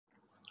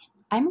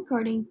I'm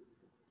recording.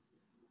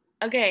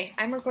 Okay,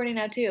 I'm recording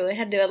now too. I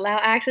had to allow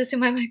access to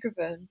my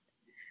microphone.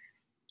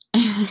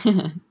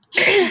 Hi,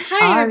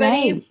 All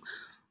everybody. right.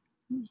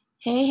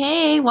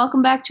 Hey,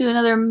 welcome back to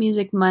another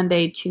Music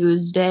Monday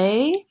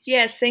Tuesday.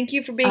 Yes, thank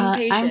you for being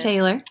patient. I'm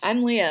Taylor.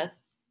 I'm Leah.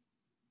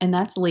 And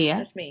that's Leah.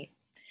 That's me.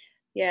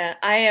 Yeah,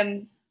 I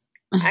am.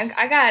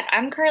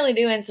 I'm currently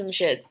doing some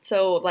shit.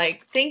 So,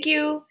 like, thank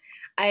you.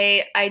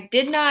 I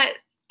did not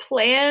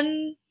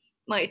plan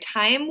my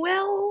time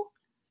well,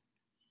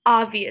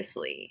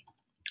 obviously.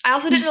 I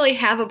also didn't really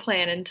have a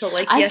plan until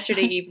like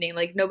yesterday evening.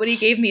 Like nobody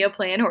gave me a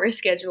plan or a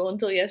schedule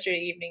until yesterday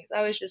evening. So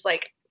I was just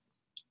like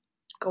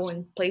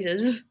going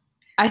places.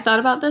 I thought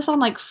about this on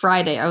like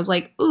Friday. I was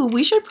like, ooh,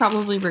 we should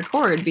probably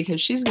record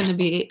because she's going to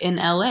be in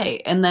LA.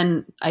 And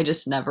then I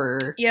just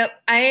never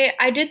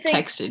I did think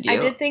texted you. I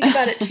did think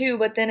about it too,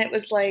 but then it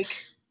was like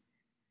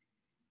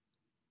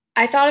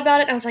I thought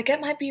about it and I was like,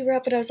 it might be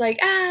rough, but I was like,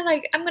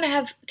 I'm going to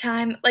have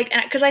time. Like,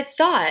 because I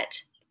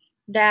thought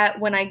that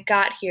when I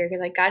got here,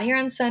 because I got here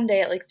on Sunday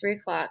at like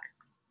 3:00,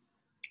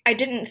 I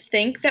didn't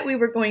think that we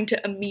were going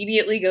to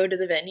immediately go to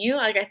the venue.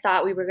 Like, I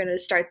thought we were going to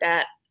start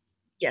that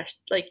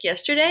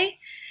yesterday.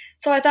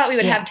 So I thought we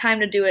would have time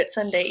to do it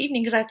Sunday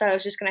evening because I thought I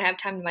was just going to have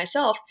time to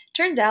myself.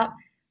 Turns out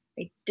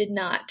I did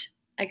not.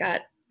 I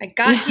got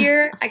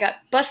here, I got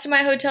bused to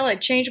my hotel, I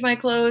changed my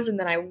clothes, and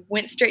then I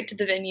went straight to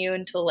the venue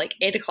until like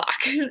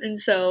 8:00. And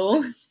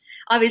so,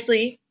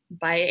 obviously,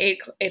 by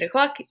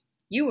 8:00,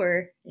 you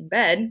were in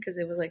bed because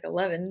it was like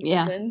 11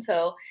 something.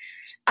 So,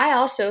 I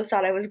also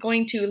thought I was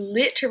going to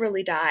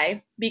literally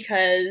die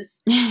because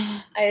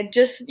I had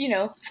just,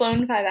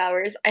 flown 5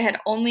 hours. I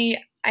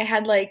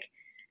had like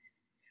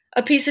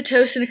a piece of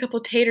toast and a couple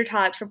tater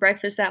tots for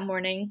breakfast that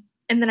morning,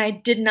 and then I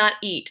did not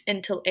eat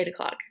until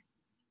 8:00.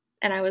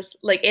 And I was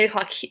like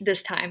 8:00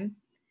 this time,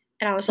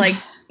 and I was like,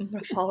 I'm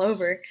gonna fall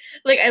over.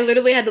 Like I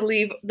literally had to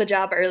leave the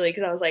job early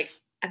because I was like,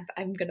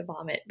 I'm gonna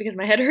vomit because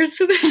my head hurts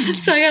so bad,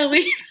 so I gotta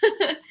leave.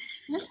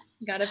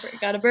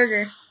 got a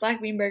burger, black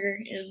bean burger.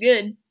 It was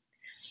good.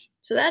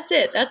 So that's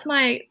it. That's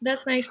my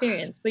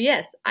experience. But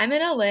yes, I'm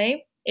in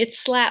LA. It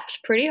slaps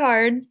pretty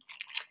hard.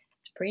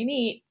 It's pretty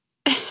neat.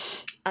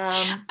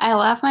 I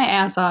laughed my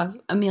ass off.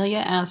 Amelia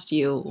asked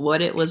you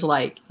what it was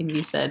like, and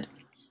you said,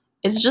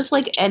 it's just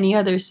like any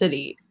other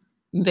city.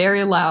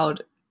 Very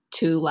loud,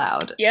 too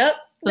loud. Yep.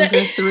 Those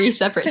are 3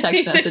 separate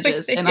text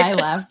messages, and yes. I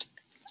laughed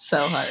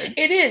so hard.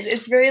 It is.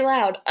 It's very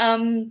loud. Yeah,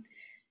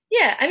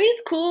 I mean,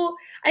 it's cool.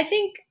 I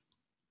think,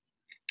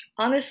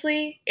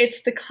 honestly,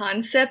 it's the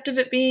concept of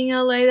it being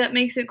LA that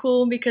makes it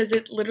cool because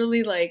it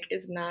literally, like,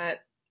 is not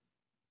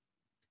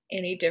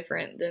any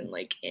different than,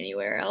 like,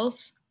 anywhere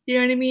else. You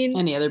know what I mean?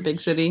 Any other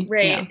big city.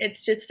 Right. Yeah.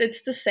 It's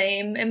the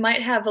same. It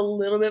might have a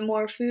little bit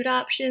more food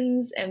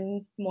options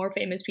and more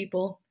famous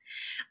people.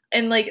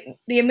 And, like,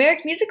 the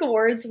American Music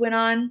Awards went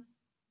on,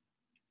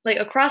 like,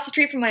 across the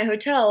street from my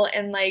hotel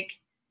and, like,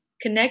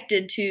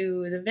 connected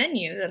to the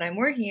venue that I'm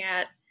working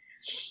at.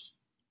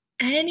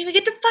 And I didn't even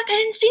get to I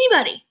didn't see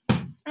anybody.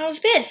 I was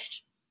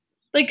pissed.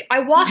 Like, I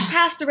walked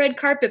past the red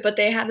carpet, but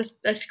they had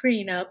a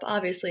screen up,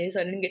 obviously,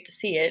 so I didn't get to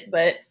see it.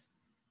 But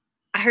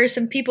I heard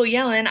some people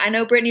yelling. I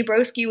know Brittany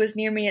Broski was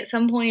near me at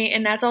some point,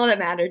 and that's all that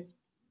mattered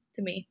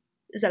to me,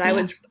 is that I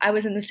was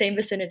in the same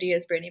vicinity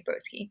as Brittany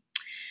Broski.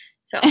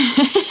 So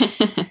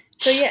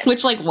yes.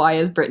 Which, like, why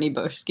is Brittany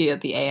Broski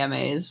at the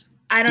AMAs?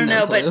 I don't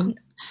know, clue. But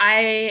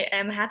I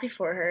am happy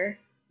for her,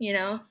 you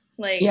know?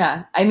 Like,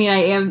 yeah, I mean,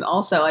 I am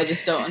also. I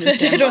just don't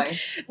understand why.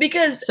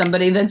 Because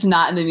somebody that's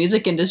not in the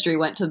music industry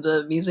went to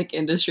the music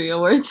industry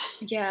awards.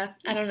 Yeah,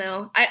 I don't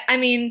know. I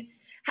mean,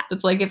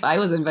 it's like if I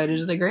was invited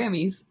to the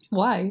Grammys.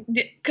 Why?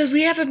 Because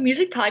we have a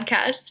music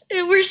podcast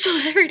and we're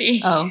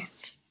celebrities. Oh,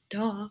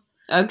 duh.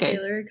 Okay.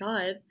 Taylor,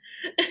 God.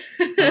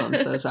 Oh, I'm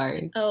so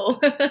sorry. Oh,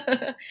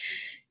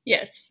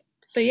 yes,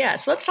 but yeah.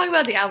 So let's talk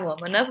about the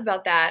album. Enough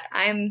about that.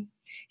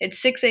 It's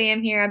 6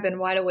 a.m. here. I've been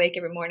wide awake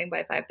every morning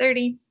by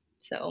 5:30.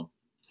 So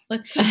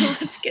let's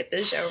get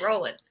this show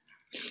rolling.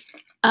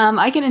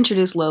 I can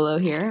introduce Lolo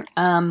here.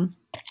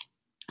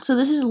 So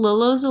this is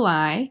Lolo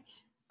Zouai.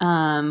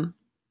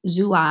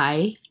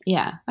 Zouai.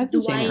 Yeah, I've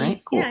been saying it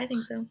right. Cool. Yeah, I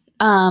think so.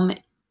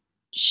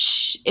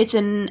 It's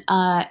an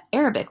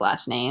Arabic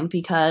last name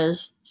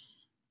because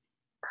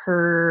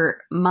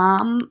her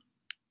mom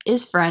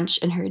is French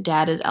and her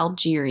dad is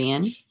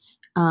Algerian.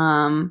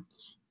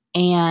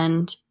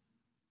 And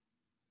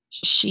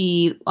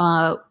she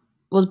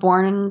was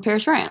born in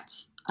Paris,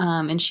 France.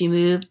 And she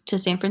moved to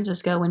San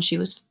Francisco when she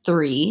was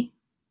 3.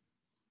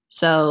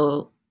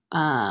 So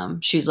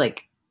she's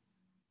like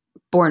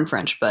born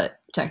French, but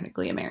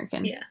technically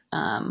American. Yeah.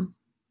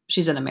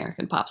 She's an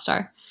American pop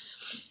star.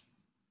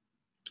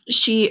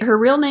 Her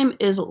real name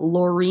is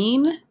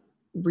Laureen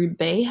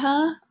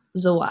Rebeha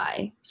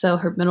Zouai. So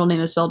her middle name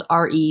is spelled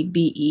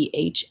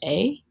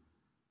Rebeha.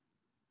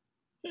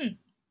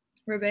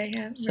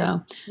 Rebeha.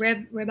 So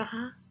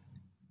Rebeha.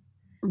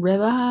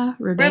 Rebeha.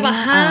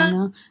 I don't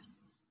know.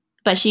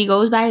 But she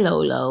goes by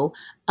Lolo.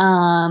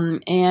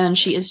 And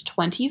she is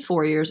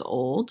 24 years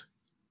old.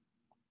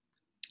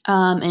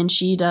 and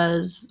she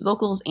does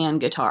vocals and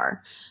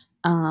guitar.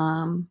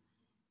 And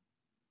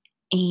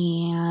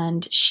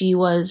she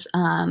was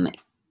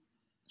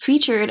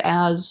featured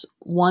as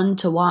one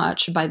to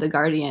watch by The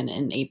Guardian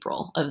in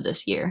April of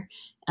this year.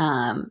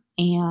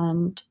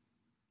 And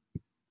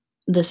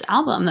this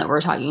album that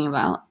we're talking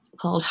about,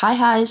 called High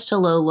Highs to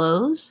Low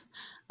Lows,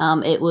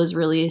 it was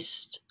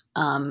released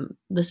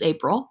this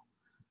April.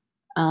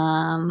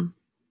 And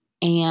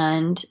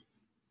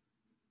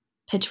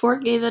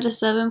Pitchfork gave it a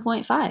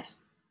 7.5.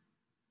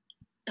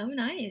 Oh,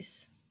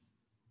 nice.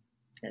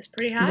 That's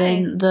pretty high.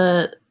 Then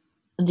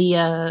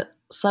the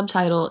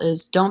subtitle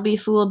is "Don't be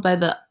fooled by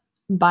the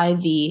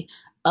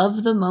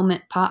of the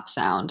moment pop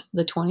sound.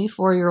 The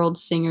 24-year-old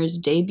singer's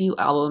debut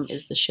album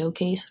is the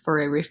showcase for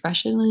a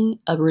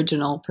refreshingly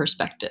original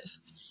perspective."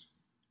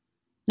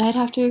 And I'd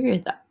have to agree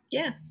with that.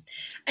 Yeah,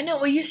 I know.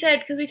 Well, you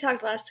said, because we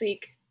talked last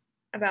week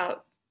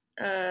about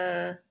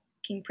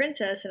King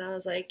Princess, and I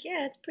was like,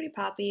 yeah, it's pretty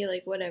poppy,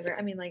 like whatever.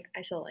 I mean, like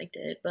I still liked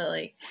it, but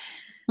like,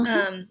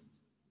 and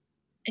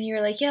you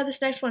were like, yeah,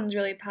 this next one's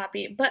really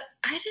poppy, but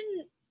I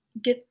didn't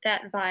get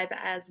that vibe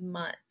as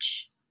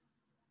much.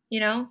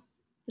 You know?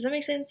 Does that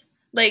make sense?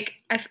 Like,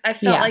 I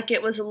felt like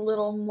it was a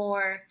little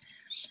more,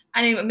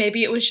 I mean,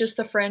 maybe it was just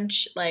the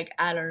French, like,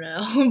 I don't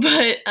know.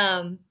 But,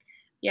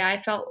 yeah,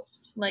 I felt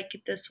like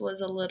this was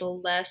a little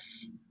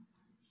less,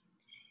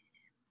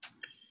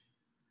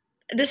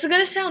 this is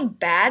going to sound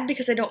bad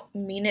because I don't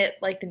mean it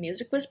like the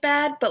music was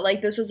bad, but,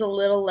 like, this was a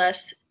little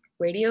less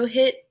radio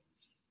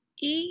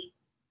hit-y.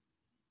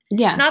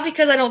 Yeah. Not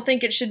because I don't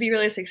think it should be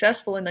really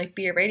successful and, like,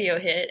 be a radio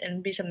hit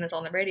and be something that's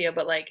on the radio,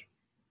 but, like,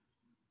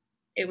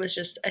 it was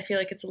just, I feel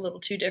like it's a little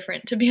too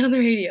different to be on the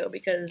radio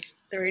because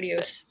the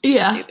radio's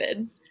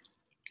stupid.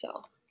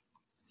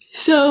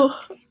 So,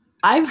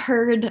 I've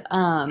heard,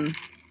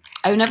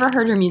 I've never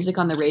heard her music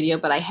on the radio,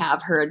 but I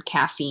have heard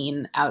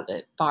Caffeine out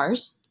at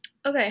bars.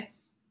 Okay.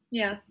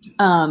 Yeah.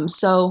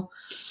 So,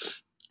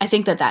 I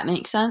think that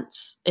makes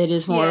sense. It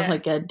is more of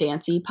like a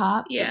dancey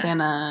pop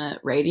than a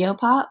radio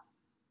pop.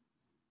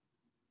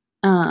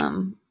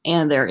 And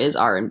there is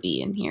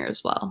R&B in here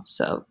as well.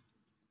 So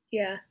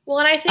yeah. Well,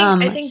 and I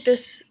think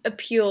this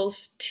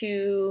appeals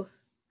to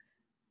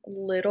a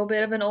little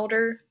bit of an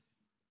older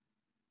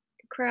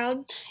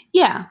crowd.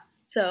 Yeah.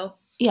 So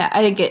yeah,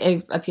 I think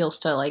it appeals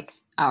to like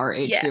our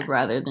age group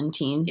rather than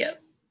teens. Yep.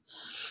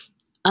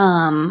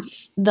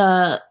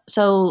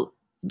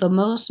 The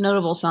most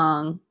notable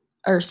song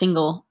or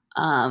single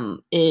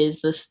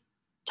is this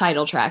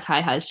title track,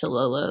 High Highs to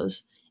Low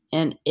Lows.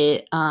 And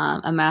it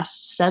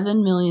amassed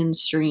 7 million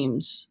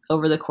streams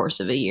over the course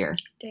of a year.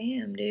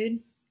 Damn,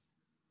 dude.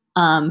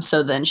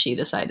 So then she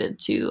decided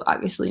to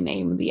obviously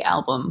name the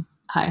album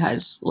High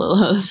Highs, Low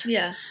Lows.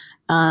 Yeah.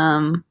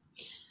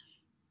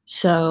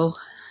 So,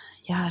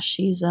 yeah,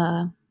 she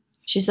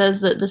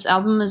says that this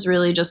album is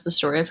really just the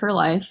story of her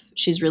life.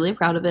 She's really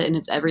proud of it, and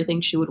it's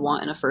everything she would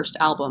want in a first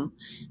album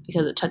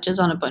because it touches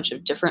on a bunch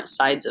of different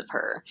sides of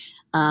her.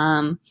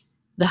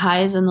 The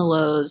highs and the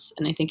lows,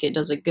 and I think it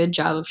does a good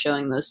job of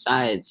showing those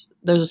sides.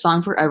 There's a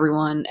song for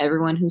everyone.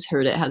 Everyone who's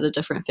heard it has a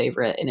different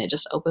favorite, and it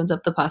just opens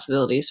up the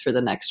possibilities for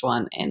the next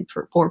one and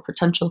for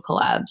potential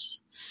collabs.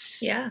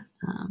 Yeah.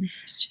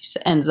 She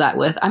ends that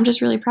with, "I'm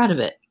just really proud of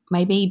it.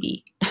 My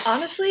baby."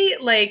 Honestly,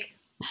 like,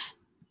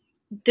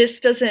 this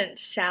doesn't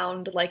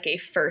sound like a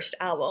first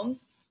album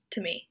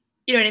to me.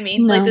 You know what I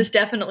mean? No. Like, this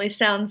definitely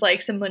sounds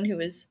like someone who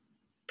is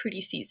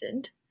pretty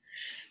seasoned.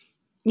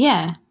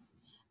 Yeah.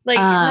 Like,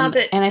 not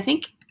that... And I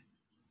think...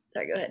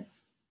 Sorry, go ahead.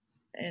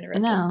 I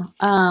interrupted. No.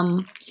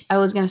 I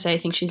was going to say I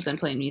think she's been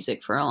playing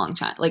music for a long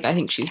time. Like, I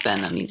think she's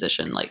been a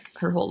musician, like,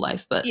 her whole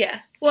life, but...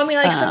 Yeah. Well, I mean,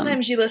 like,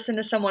 sometimes you listen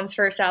to someone's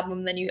first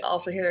album, then you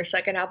also hear their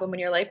second album, and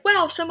you're like,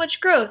 wow, so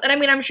much growth. And I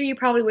mean, I'm sure you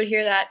probably would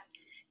hear that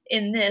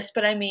in this,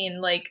 but I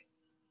mean, like,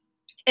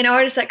 an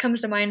artist that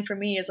comes to mind for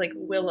me is, like,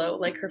 Willow.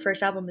 Like, her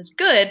first album is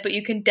good, but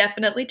you can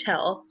definitely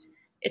tell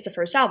it's a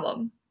first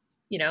album,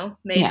 you know,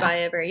 made by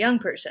a very young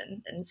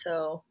person. And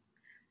so...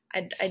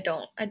 I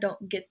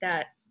don't get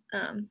that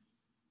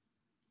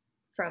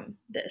from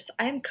this.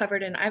 I'm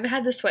covered in, I've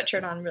had this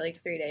sweatshirt on for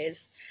like 3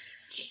 days.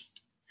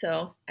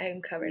 So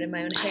I'm covered in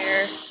my own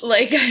hair.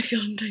 Like, I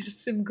feel I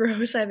just am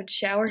gross. I haven't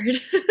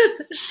showered.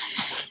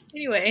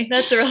 Anyway,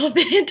 that's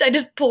irrelevant. I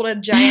just pulled a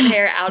giant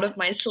hair out of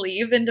my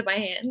sleeve into my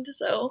hand.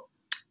 So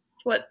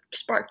that's what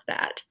sparked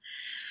that.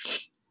 I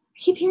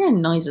keep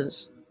hearing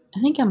noises. I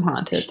think I'm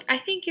haunted. I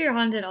think you're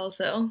haunted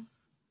also.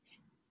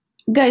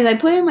 Guys, I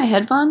put in my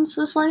headphones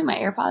this morning, my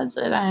AirPods,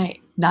 and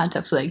not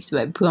to flex,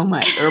 but I put on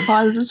my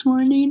AirPods this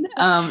morning.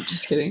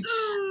 Just kidding.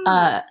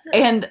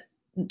 And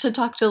to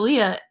talk to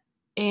Leah,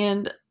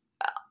 and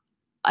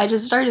I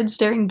just started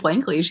staring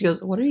blankly. She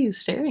goes, "What are you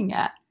staring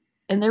at?"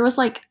 And there was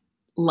like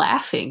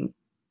laughing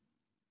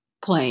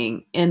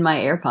playing in my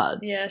AirPods.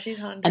 Yeah, she's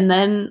haunted. And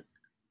then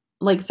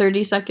like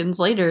 30 seconds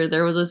later,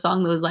 there was a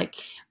song that was like,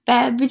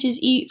 "Bad bitches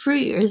eat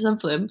fruit" or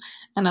something.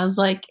 And I was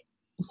like,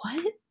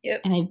 what?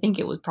 Yep. And I think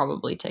it was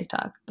probably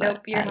TikTok. But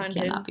nope, you're haunted.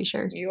 I cannot be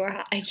sure. You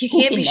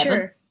can't be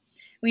sure.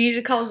 We need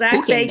to call Zach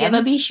Who can Bagans.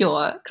 never be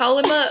sure. Call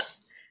him up.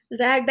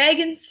 Zag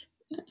Bagans.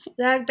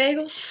 Zag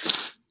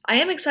Bagels. I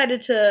am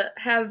excited to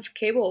have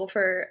cable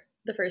for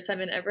the first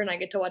time in ever, and I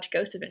get to watch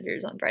Ghost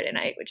Adventures on Friday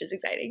night, which is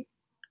exciting.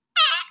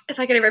 If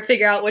I can ever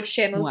figure out which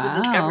channel is the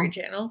Discovery Wow.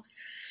 Channel.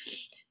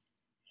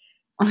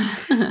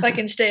 If I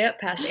can stay up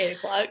past 8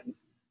 o'clock.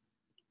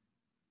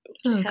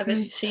 Which I haven't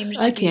great. seemed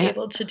I to be can't.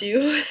 able to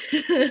do.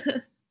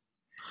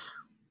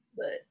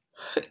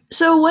 But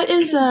So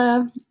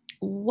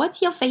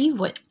what's your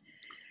favorite?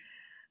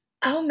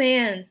 oh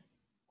man,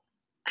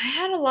 I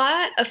had a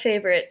lot of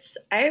favorites.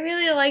 I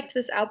really liked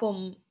this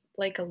album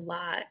like a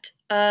lot.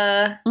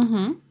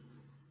 Mm-hmm.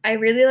 I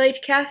really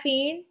liked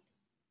Caffeine.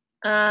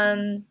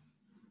 Um,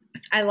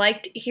 I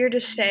liked Here to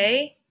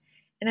Stay,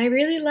 and I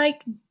really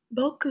liked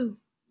Boku.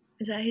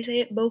 Is that how you say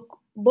it? Boku.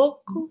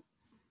 Boku.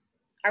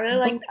 I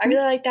Boku.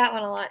 really like that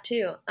one a lot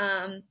too.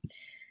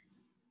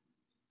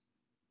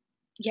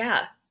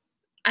 Yeah.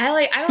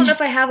 I don't know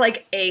if I have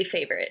like a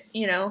favorite,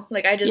 you know?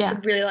 Like I just Yeah.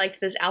 really liked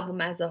this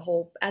album as a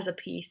whole, as a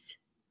piece.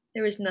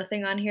 There was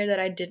nothing on here that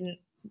I didn't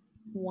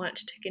want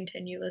to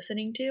continue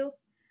listening to.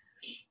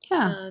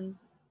 Yeah.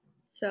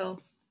 So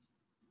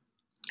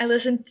I Um,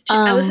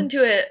 listened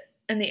to it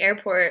in the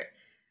airport.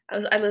 I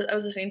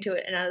was listening to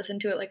it and I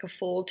listened to it like a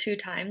full 2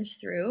 times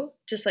through,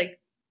 just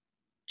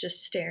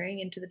staring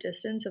into the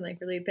distance and like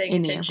really paying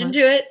in the attention airport.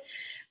 to it.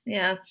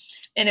 Yeah.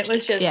 And it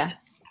was just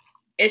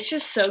it's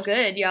just so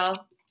good,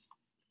 y'all.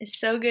 It's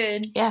so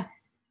good. Yeah.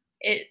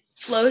 It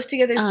flows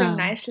together so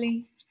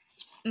nicely.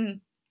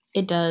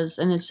 It does,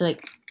 and it's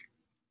like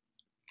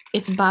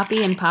it's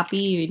boppy and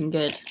poppy and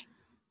good.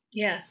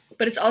 Yeah,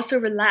 but it's also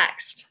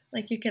relaxed.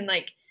 Like you can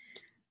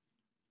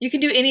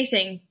do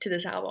anything to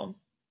this album,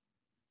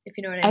 if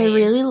you know what I mean. I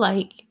really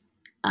like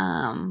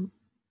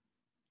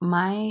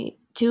my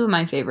two of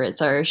my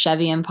favorites are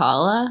Chevy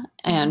Impala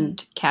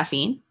and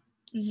Caffeine.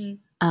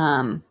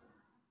 Mm-hmm.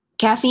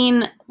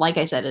 Caffeine, like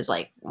I said, is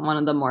like one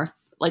of the more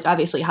like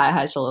obviously High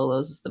Highs to Low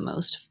Lows is the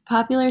most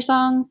popular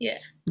song. Yeah.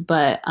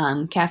 But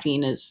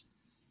Caffeine is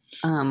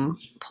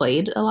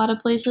played a lot of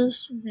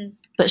places. Mm-hmm.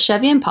 But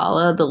Chevy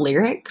Impala, the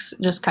lyrics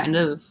just kind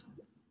of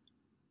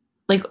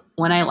like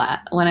when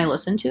I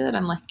listen to it,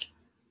 I'm like,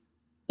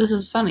 this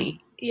is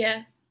funny.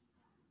 Yeah.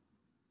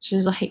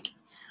 She's like,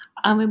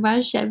 I'm in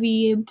my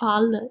Chevy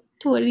Impala,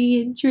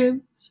 20-inch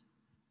rims,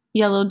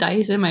 yellow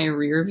dice in my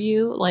rear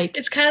view. Like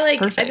it's kind of like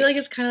perfect. I feel like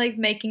it's kind of like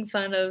making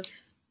fun of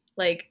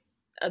like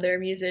other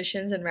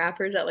musicians and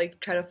rappers that like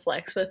try to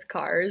flex with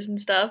cars and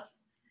stuff.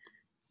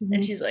 Mm-hmm.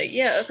 And she's like,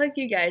 "Yeah, fuck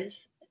you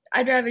guys.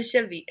 I drive a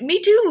Chevy.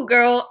 Me too,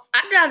 girl.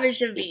 I drive a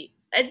Chevy.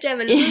 I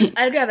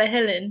drive a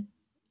Helen."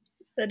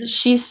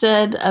 She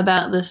said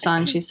about this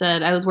song, she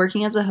said, I was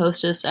working as a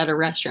hostess at a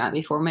restaurant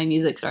before my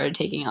music started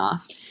taking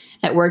off.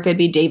 At work, I'd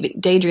be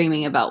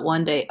daydreaming about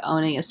one day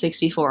owning a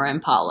 64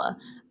 Impala.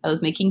 I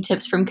was making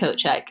tips from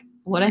CoatCheck.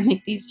 What'd I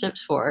make these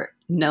tips for?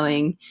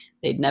 Knowing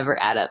they'd never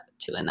add up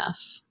to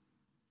enough.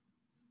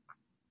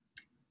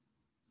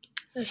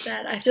 That's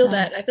sad. I feel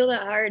that. I feel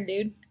that hard,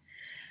 dude.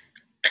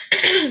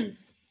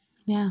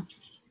 Yeah.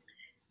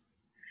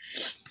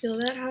 Feel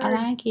that hard. I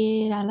like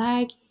it. I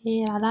like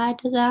it. I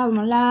like this album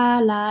a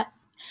lot.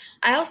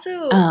 I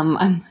also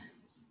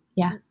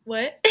yeah.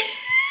 What?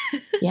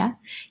 Yeah.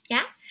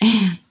 Yeah.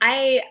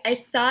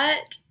 I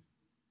thought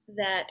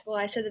that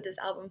I said that this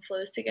album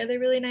flows together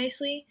really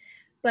nicely,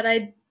 but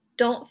I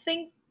don't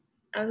think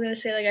I was gonna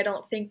say like I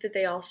don't think that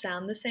they all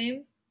sound the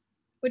same,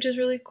 which is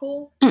really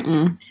cool.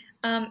 Mm-mm.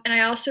 And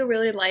I also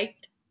really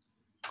liked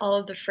all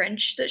of the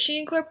French that she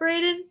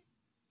incorporated.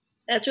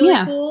 That's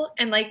really cool.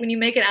 And like when you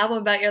make an album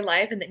about your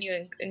life and then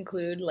you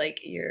include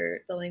like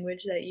the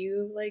language that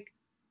you like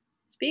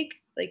speak,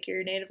 like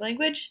your native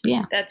language.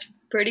 Yeah. That's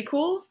pretty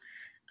cool.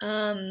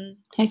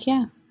 Heck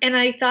yeah. And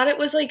I thought it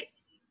was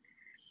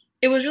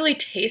really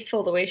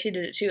tasteful the way she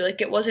did it too.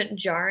 Like it wasn't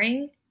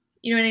jarring.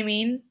 You know what I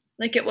mean?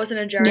 Like it wasn't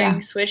a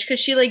jarring switch because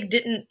she like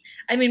didn't.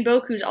 I mean,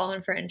 Boku's all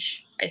in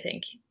French, I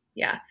think.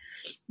 Yeah,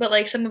 but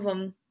like some of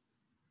them,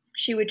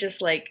 she would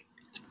just like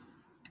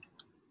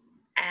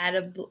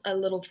add a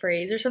little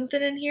phrase or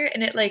something in here,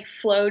 and it like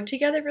flowed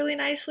together really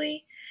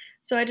nicely.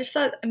 So I just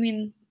thought, I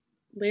mean,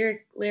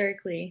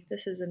 lyrically,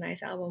 this is a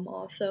nice album.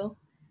 Also,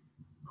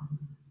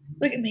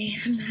 look at me,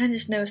 I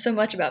just know so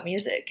much about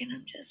music, and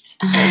I'm just.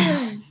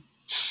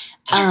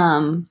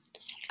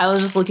 I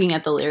was just looking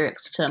at the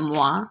lyrics to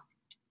Moi,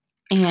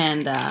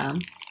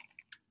 and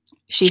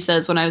she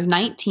says, when I was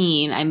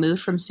 19, I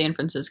moved from San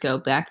Francisco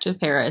back to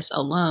Paris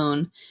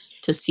alone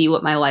to see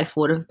what my life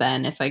would have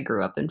been if I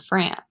grew up in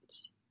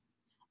France.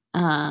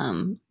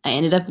 I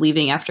ended up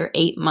leaving after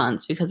 8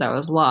 months because I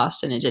was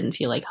lost and it didn't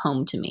feel like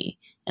home to me.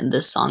 And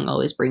this song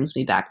always brings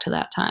me back to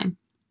that time.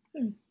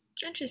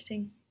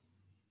 Interesting.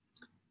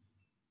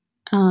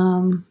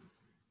 And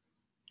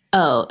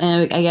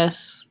I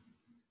guess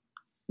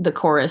the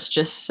chorus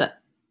just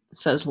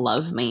says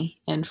love me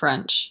in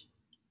French.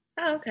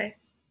 Oh, okay.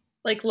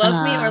 Like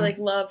love me or like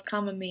love,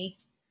 comma me?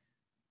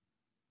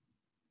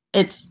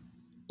 It's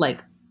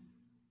like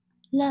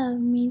love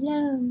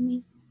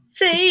me,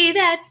 Say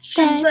that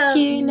you love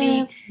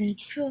me.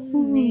 For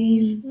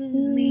me.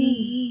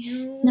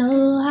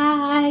 Know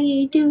how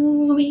you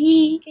do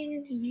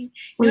me.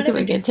 We could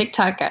make a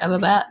TikTok out of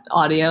that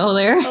audio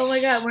there. Oh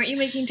my god, weren't you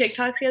making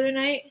TikToks the other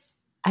night?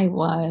 I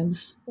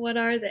was. What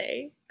are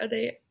they? Are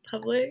they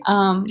public?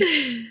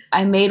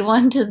 I made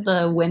one to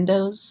the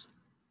Windows,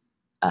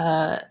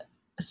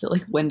 is it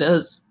like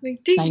Windows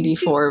Like,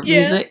 94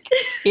 music?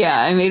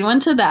 Yeah, I made one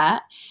to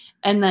that.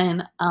 And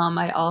then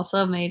I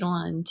also made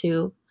one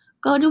to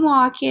go to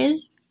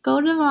Marcus.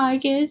 Go to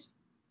Marcus.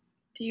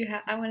 Do you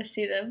have? I want to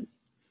see them.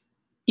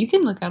 You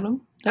can look at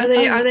them. Are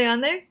they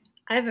on there?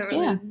 I haven't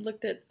really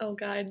looked at. Oh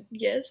god,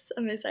 yes,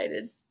 I'm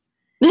excited.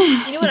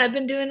 You know what I've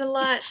been doing a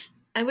lot?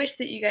 I wish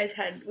that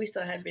we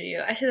still had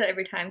video. I say that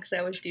every time because I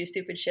always do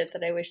stupid shit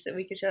that I wish that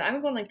we could show.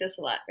 I'm going like this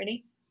a lot.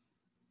 Ready?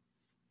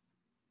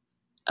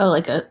 Oh,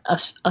 like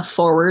a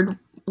forward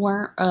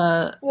worm.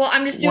 Well,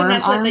 I'm just doing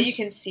that so that you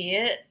can see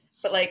it.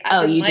 But like,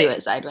 you do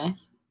it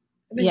sideways.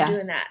 I've been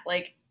doing that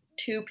like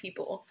 2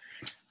 people.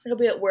 It'll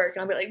be at work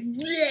and I'll be like,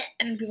 bleh,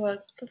 and people are like,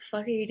 what the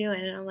fuck are you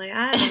doing? And I'm like,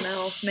 I don't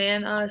know,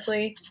 man.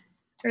 Honestly,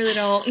 I really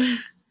don't.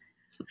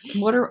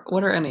 What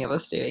are any of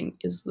us doing?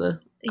 Is the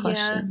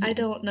question. Yeah, I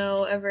don't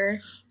know ever.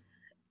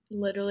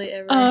 Literally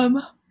ever.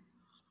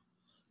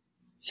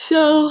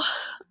 So,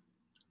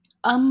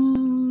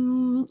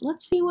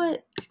 let's see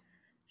what.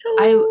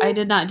 So I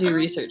did not do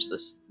research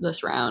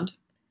this round.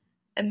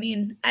 I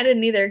mean, I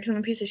didn't either because I'm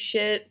a piece of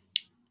shit.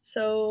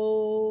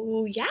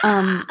 So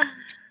yeah.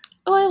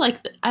 Oh, I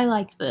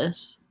like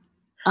this.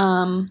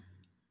 Through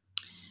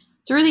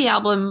the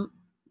album,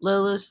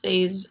 Lolo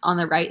stays on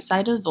the right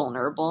side of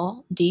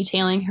vulnerable,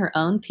 detailing her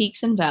own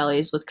peaks and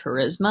valleys with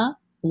charisma,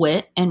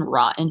 wit, and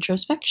raw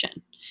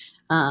introspection.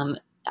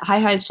 High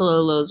Highs to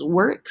Lolo's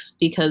works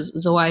because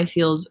Zwei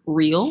feels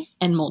real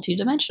and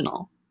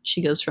multidimensional.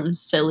 She goes from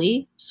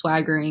silly,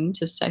 swaggering,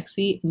 to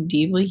sexy and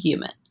deeply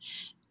human.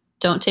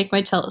 Don't take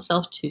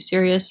myself too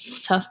serious.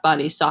 Tough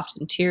body, soft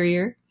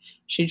interior.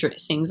 She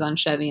sings on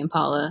Chevy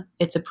Impala.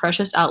 It's a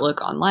precious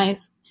outlook on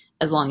life,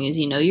 as long as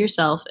you know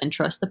yourself and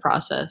trust the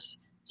process.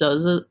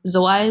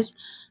 Zwei's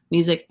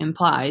music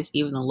implies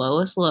even the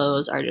lowest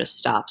lows are just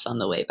stops on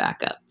the way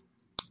back up.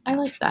 I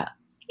like that.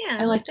 Yeah,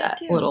 I like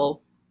that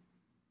little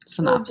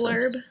synopsis. Little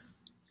blurb.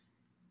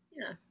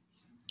 Yeah.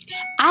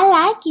 I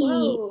like it.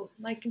 Whoa,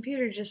 my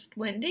computer just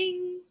went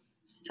ding.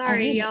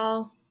 Sorry,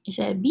 y'all. It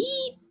said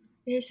beep.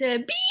 It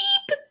said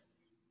beep.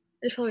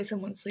 There's probably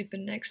someone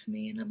sleeping next to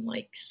me, and I'm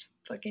like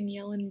fucking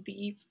yelling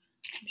beep.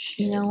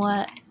 Shit. You know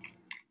what?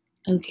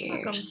 Who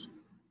cares?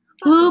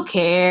 Who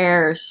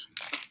cares?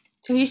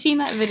 Have you seen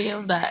that video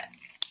of that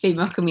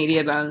female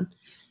comedian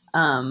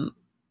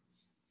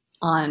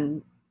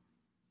on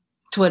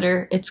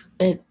Twitter? It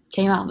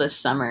came out this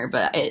summer,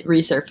 but it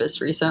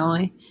resurfaced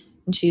recently,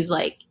 and she's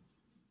like,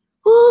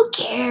 "Who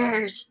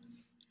cares?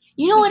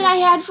 You know what I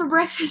had for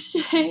breakfast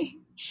today?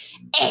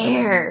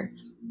 Air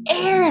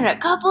and a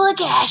couple of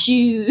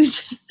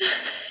cashews."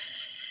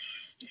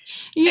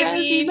 You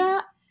guys see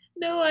that?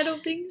 No, I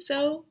don't think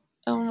so.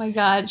 Oh my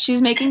god.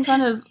 She's making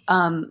fun of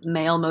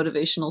male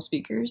motivational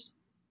speakers.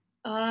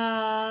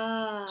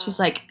 She's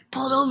like,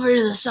 pulled over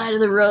to the side of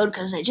the road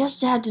because I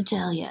just had to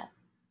tell you.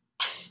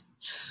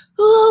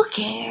 Who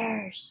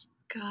cares?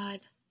 God.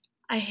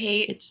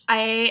 It's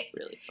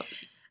really funny.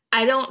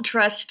 I don't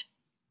trust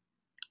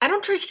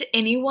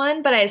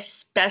anyone, but I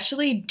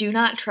especially do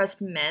not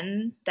trust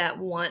men that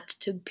want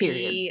to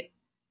be.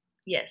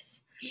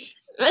 Yes.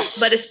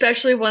 But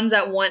especially ones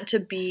that want to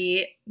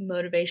be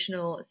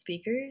motivational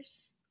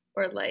speakers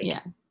or like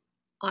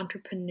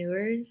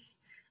entrepreneurs.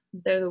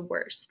 They're the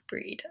worst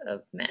breed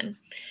of men.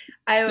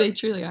 They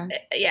truly are.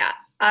 Yeah.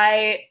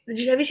 Have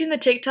you seen the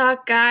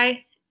TikTok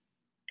guy?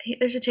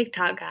 There's a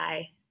TikTok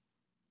guy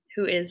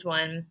who is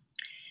one.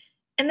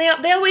 And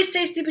they always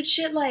say stupid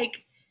shit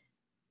like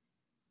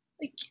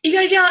you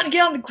gotta get out and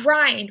get on the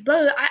grind.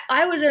 Blah, blah.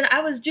 I was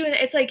doing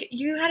it. It's like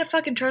you had a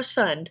fucking trust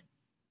fund.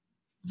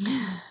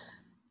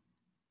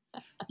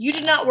 You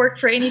did not work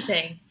for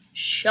anything.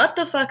 Shut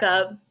the fuck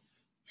up.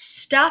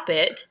 Stop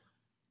it.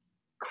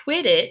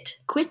 Quit it.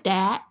 Quit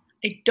that.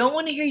 I don't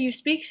want to hear you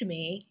speak to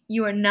me.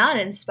 You are not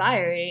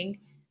inspiring.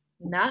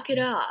 Knock it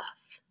off.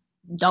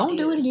 Don't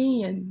do it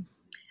again.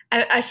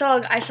 I saw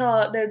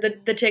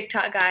the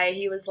TikTok guy.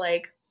 He was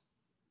like,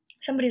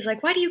 somebody's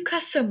like, why do you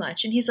cuss so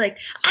much? And he's like,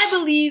 I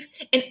believe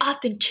in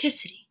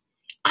authenticity.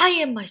 I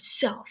am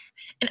myself.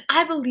 And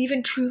I believe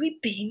in truly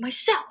being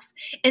myself.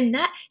 And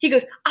that, he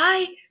goes,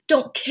 I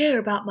don't care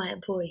about my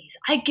employees.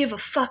 I give a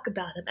fuck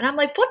about them. And I'm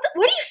like, what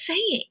are you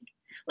saying?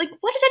 Like,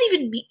 what does that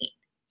even mean?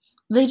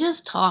 They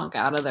just talk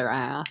out of their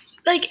ass.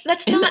 Like,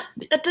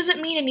 that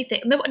doesn't mean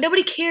anything.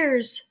 Nobody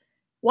cares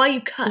why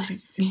you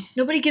cuss.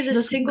 Nobody gives a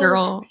single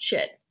girl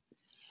shit.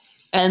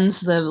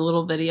 Ends the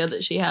little video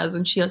that she has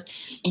and she goes,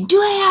 and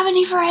do I have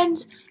any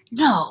friends?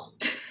 No,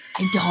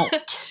 I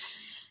don't.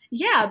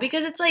 Yeah,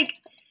 because it's like,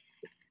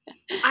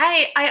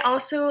 I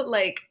also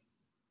like,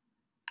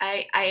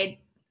 I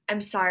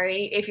I'm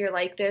sorry if you're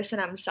like this,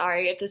 and I'm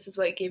sorry if this is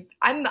what you.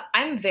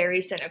 I'm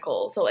very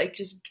cynical, so like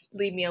just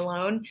leave me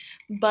alone.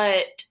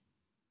 But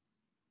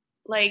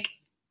like,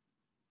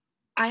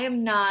 I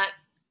am not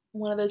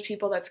one of those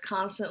people that's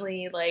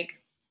constantly like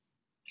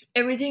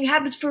everything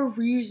happens for a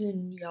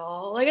reason,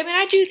 y'all. Like, I mean,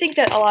 I do think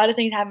that a lot of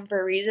things happen for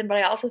a reason, but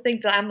I also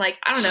think that I'm like,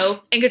 I don't know,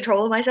 in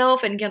control of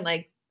myself and can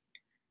like,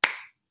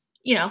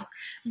 you know,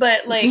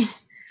 but like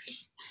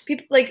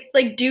people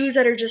like dudes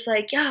that are just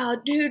like, yeah,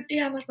 dude,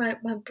 yeah, that's my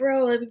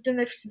bro. Like, we've been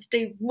there since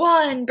day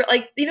one. But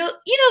like, you know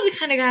the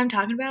kind of guy I'm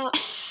talking about.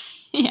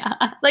 Yeah.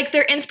 Like,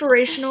 they're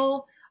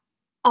inspirational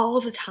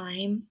all the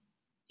time.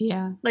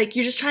 Yeah. Like,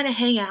 you're just trying to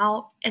hang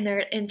out and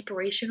they're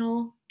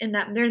inspirational and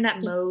that they're in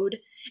that mode,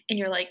 and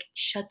you're like,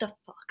 shut the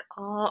fuck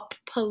up,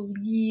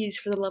 please,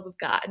 for the love of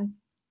God.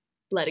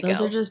 Let it go.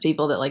 Those are just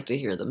people that like to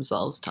hear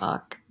themselves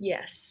talk.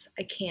 Yes,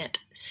 I can't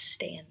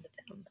stand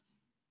them.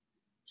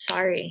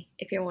 Sorry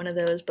if you're one of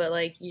those, but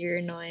like, you're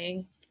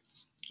annoying.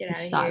 Get out of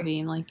here. Stop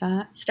being like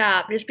that.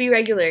 Stop. Just be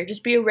regular.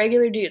 Just be a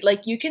regular dude.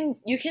 Like, you can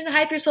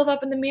hype yourself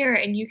up in the mirror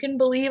and you can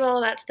believe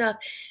all that stuff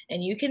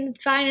and you can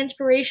find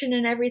inspiration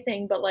in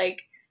everything, but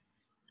like,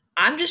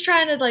 I'm just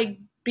trying to like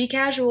be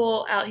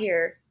casual out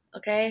here,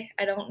 okay?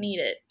 I don't need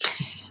it.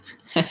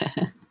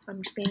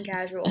 I'm just being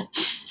casual.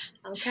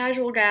 I'm a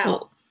casual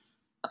gal.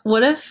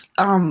 What if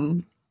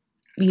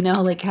you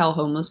know, like how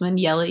homeless men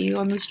yell at you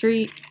on the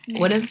street?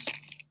 What if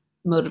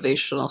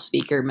motivational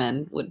speaker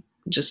men would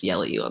just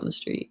yell at you on the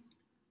street?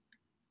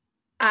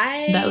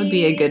 That would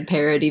be a good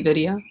parody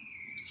video.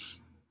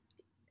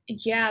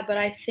 Yeah, but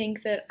I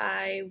think that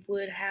I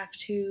would have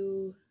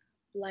to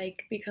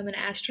like become an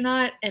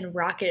astronaut and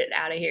rocket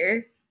out of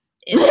here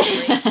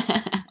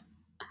instantly.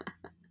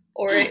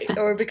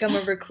 or become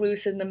a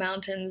recluse in the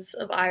mountains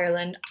of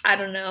Ireland. I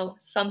don't know,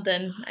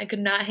 something. I could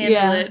not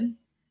handle it.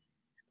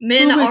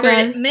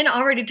 Men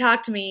already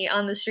talk to me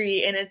on the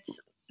street, and it's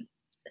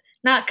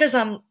not because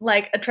I'm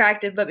like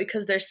attractive, but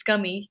because they're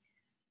scummy.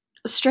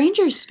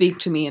 Strangers speak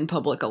to me in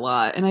public a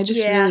lot, and I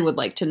just really would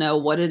like to know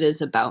what it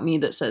is about me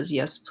that says,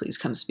 yes, please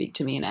come speak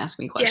to me and ask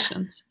me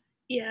questions.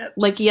 Yeah.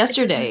 Like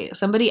yesterday,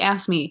 somebody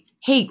asked me,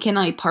 hey, can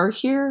I park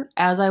here,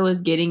 as I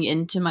was getting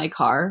into my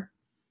car?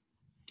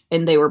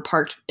 And they were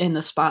parked in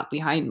the spot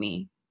behind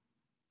me.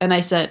 And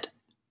I said,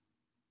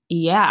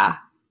 yeah,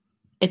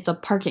 it's a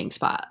parking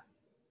spot.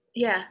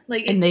 Yeah.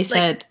 And they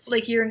said,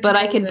 like you're in but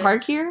I can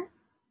park here?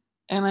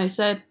 And I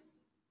said,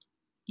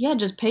 yeah,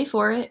 just pay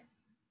for it.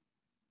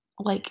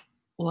 Like,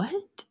 what?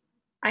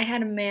 I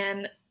had a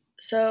man,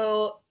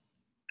 so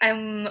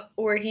I'm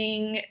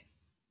working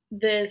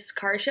this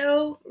car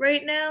show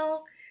right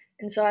now,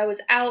 and so I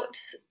was out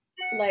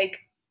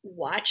like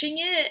watching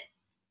it.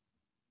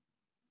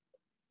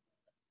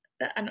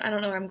 I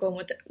don't know where I'm going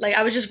with it. Like,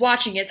 I was just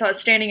watching it, so I was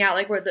standing out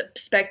like where the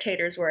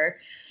spectators were,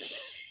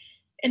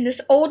 and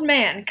this old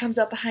man comes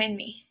up behind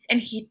me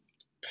and he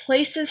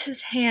places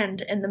his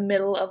hand in the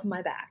middle of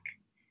my back,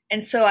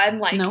 and so I'm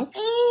like, nope.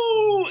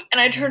 Ooh, and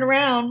I turn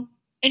around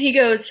and he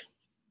goes,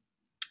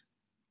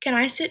 can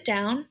I sit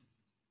down?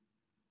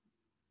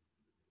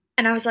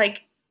 And I was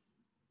like,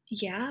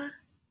 yeah.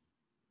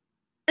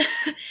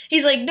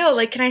 He's like, no,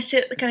 like, can I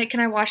sit? Can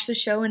I watch the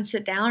show and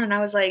sit down? And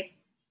I was like,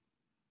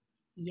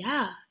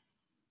 yeah.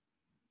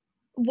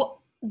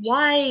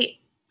 Why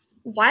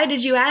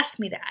did you ask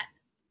me that?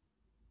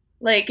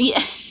 Like,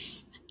 yeah.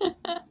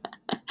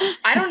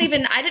 I don't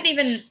even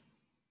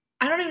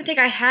think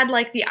I had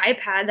like the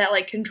iPad that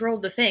like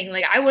controlled the thing.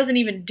 Like, I wasn't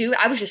even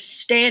I was just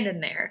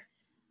standing there.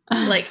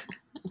 Like,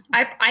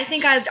 I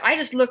think I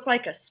just looked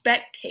like a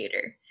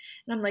spectator.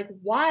 And I'm like,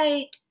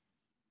 why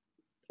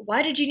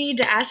did you need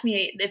to ask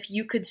me if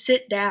you could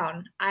sit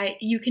down?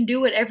 You can do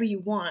whatever you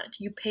want.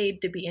 You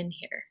paid to be in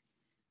here.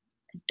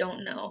 I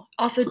don't know.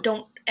 Also,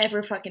 don't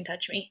ever fucking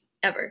touch me.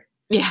 Ever.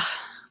 Yeah.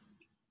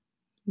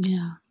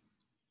 Yeah.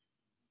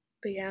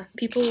 But yeah,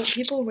 people are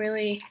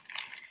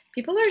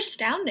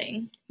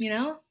astounding, you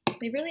know?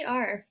 They really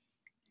are.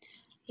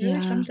 They're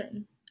really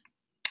something.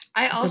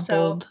 I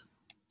also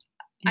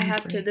I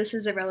have to, this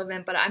is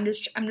irrelevant, but I'm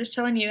just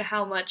telling you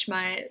how much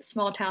my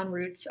small town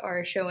roots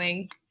are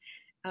showing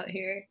out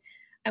here.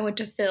 I went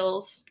to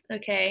Phil's,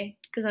 okay,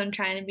 because I'm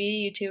trying to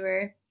be a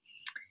YouTuber,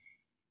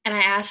 and I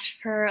asked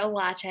for a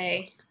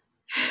latte.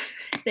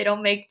 They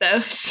don't make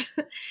those.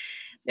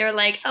 They were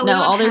like, oh, no,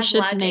 all their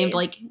shit's lattes. Named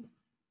like,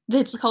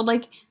 it's called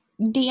like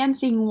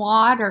dancing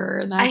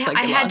water. And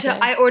that's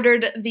I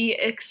ordered the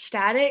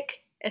ecstatic.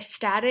 It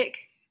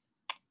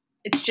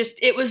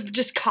was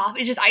just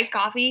coffee, it's just iced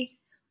coffee.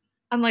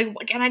 I'm like,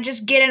 can I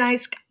just get an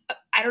ice?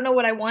 I don't know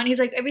what I want. He's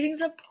like, everything's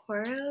a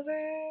pour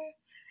over.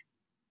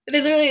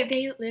 They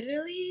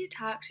literally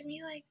talked to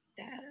me like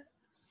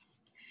this.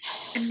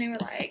 And they were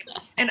like,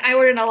 and I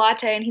ordered a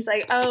latte, and he's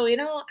like, oh, we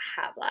don't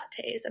have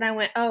lattes. And I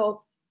went,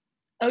 oh,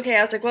 okay.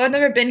 I was like, well, I've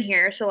never been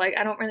here, so like,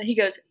 I don't really. He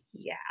goes,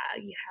 yeah,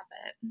 you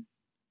haven't.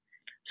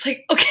 It's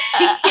like,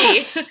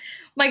 okay.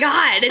 My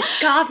God, it's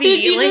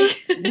coffee. Did you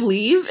just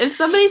leave? If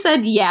somebody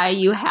said, yeah,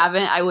 you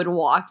haven't, I would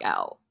walk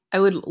out. I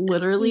would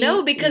literally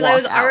No, because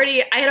walk out.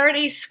 I had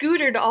already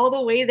scootered all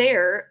the way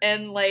there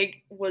and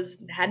like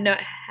had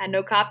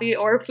no coffee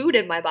or food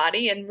in my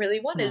body and really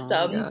wanted Oh my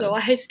some, so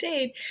God. I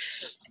stayed.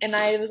 And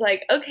I was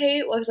like,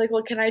 okay. Well, I was like,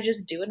 well, can I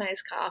just do an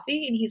iced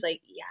coffee? And he's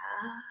like,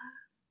 yeah.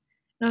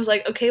 And I was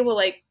like, okay, well,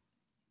 like,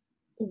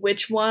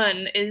 which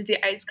one is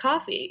the iced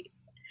coffee?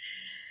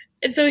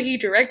 And so he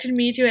directed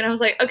me to it, and I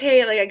was like,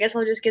 okay, like I guess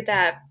I'll just get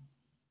that.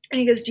 And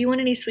he goes, do you want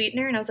any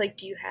sweetener? And I was like,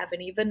 do you have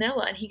any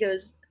vanilla? And he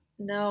goes,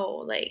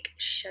 no, like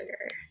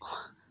sugar.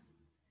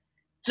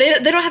 They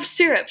don't have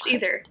syrups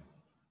either.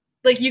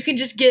 Like you can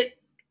just get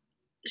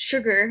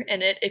sugar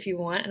in it if you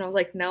want. And I was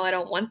like, no, I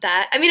don't want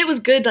that. I mean, it was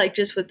good like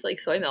just with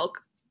like soy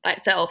milk by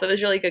itself. It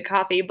was really good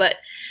coffee, but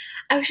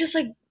I was just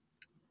like,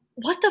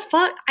 what the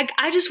fuck?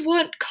 I just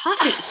want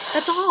coffee.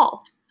 That's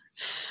all.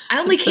 I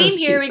only That's so came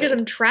here stupid. because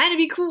I'm trying to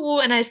be cool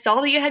and I saw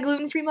that you had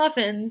gluten-free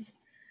muffins.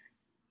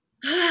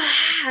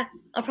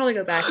 I'll probably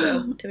go back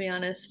though, to be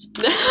honest.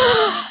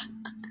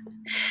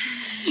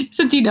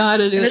 Since you know how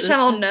to do And it this time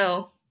I'll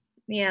know.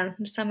 Yeah,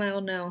 this time I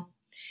will know.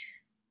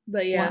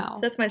 But yeah, Wow.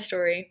 that's my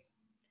story.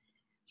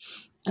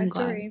 That's my I'm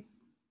glad. story.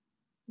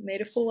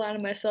 Made a fool out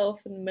of myself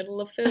in the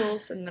middle of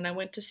Phil's, and then I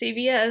went to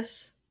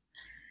CVS.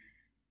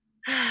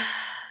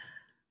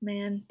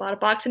 Man, bought a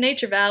box of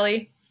Nature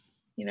Valley.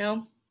 You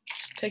know,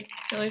 just to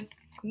really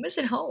I'm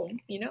missing home.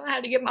 You know, I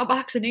had to get my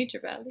box of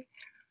Nature Valley.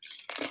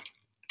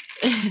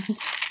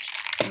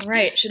 All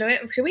right, should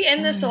we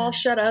end this so I'll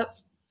shut up?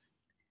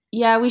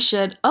 Yeah, we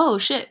should. Oh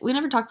shit, we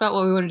never talked about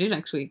what we want to do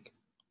next week.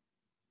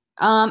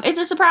 It's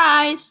a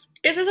surprise.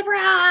 It's a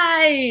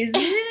surprise!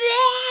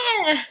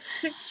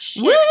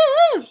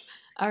 Woo!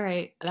 All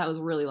right, that was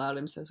really loud.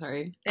 I'm so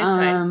sorry. It's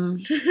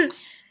fine.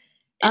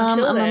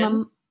 Until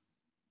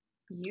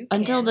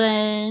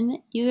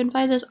then, you can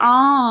find us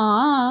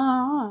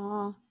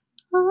on.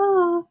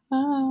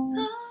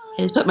 I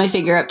just put my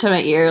finger up to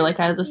my ear like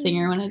I was a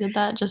singer when I did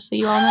that, just so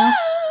you all know.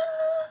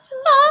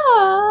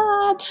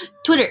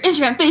 Twitter,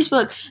 Instagram,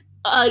 Facebook,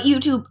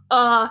 YouTube,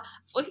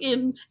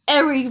 fucking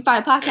everywhere you can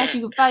find podcasts,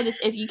 you can find us.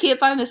 If you can't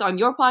find us on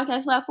your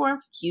podcast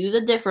platform, use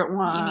a different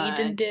one. you need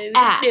to do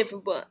At a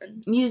different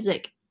one.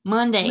 Music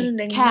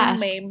Monday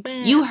Cast.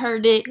 You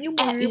heard it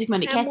at Music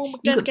Monday Cast.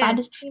 You can find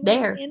us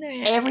there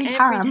every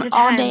time,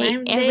 all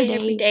day,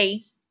 every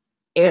day.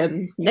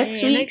 And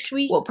next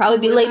week we'll probably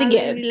be late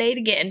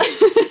again.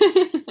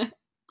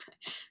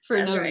 For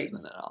That's no right.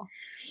 reason at all.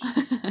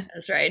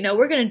 That's right. No,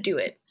 we're gonna do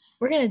it.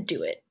 We're gonna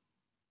do it.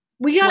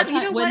 We got.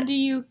 You know what?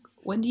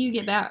 When do you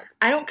get back?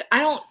 I don't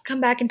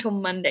come back until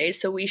Monday,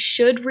 so we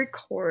should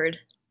record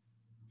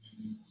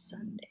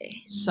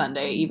Sunday.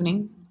 Sunday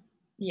evening.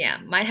 Yeah,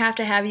 might have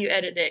to have you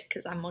edit it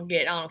because I'm gonna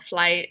get on a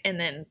flight and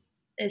then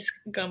it's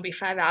gonna be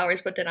 5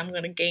 hours, but then I'm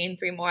gonna gain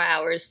 3 more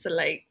hours. So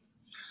like,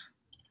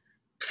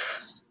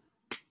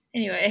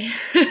 anyway,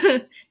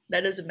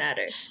 that doesn't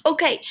matter.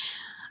 Okay.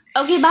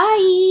 Okay.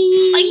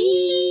 Bye.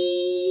 Bye.